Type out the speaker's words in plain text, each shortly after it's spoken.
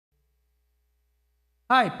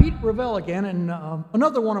Hi, Pete Revelle again, and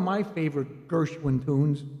another one of my favorite Gershwin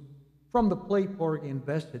tunes from the Play Porgy and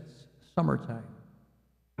Best. It's Summertime.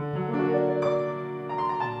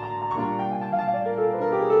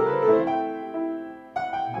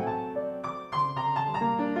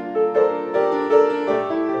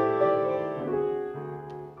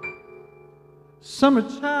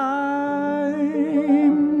 Summertime,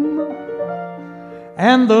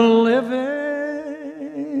 and the living,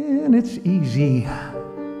 it's easy.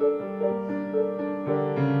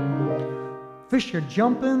 Fish are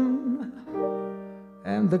jumping,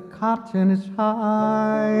 and the cotton is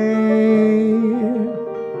high.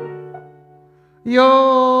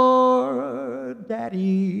 Your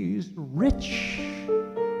daddy's rich,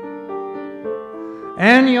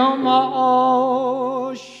 and your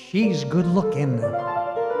ma, she's good looking.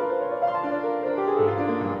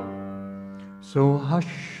 So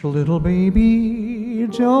hush, little baby,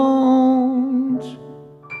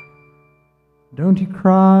 don't you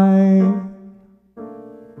cry.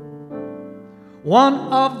 One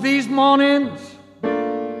of these mornings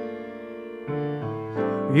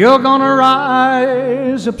you're gonna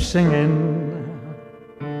rise up singing.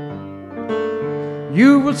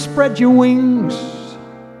 You will spread your wings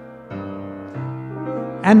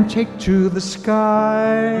and take to the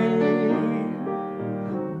sky.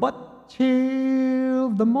 But till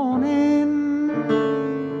the morning,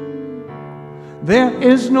 there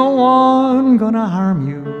is no one gonna harm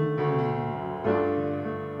you.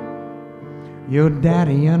 Your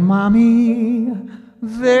daddy and mommy,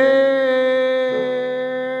 they're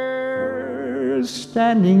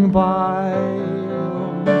standing by.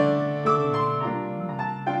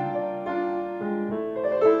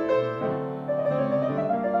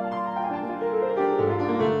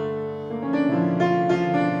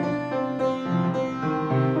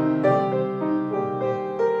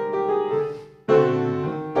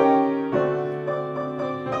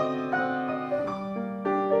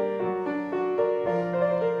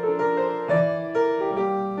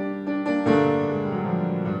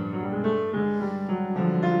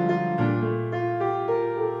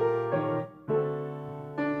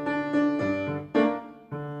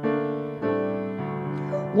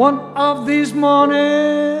 One of these mornings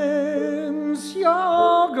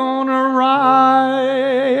you're gonna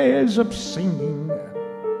rise up singing.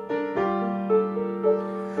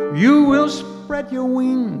 You will spread your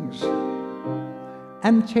wings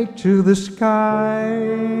and take to the sky.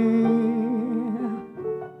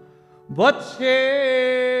 But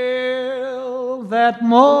till that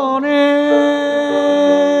morning,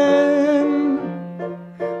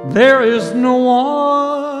 there is no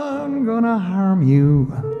one gonna harm you.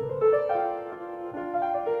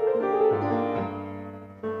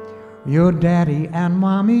 Your daddy and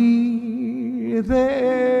mommy,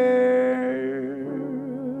 they're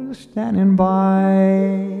standing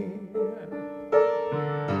by.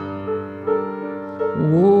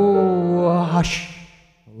 Oh, hush,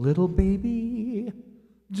 little baby,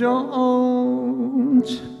 don't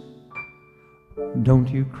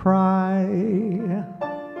you cry.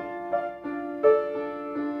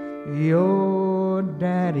 Your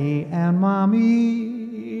daddy and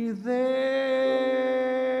mommy, they're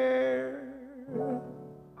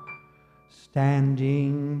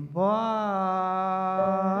standing by.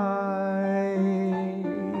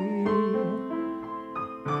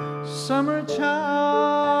 Summertime,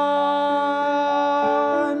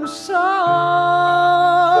 summertime,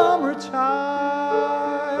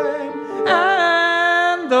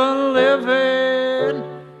 and the living,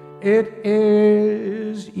 it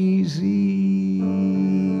is easy.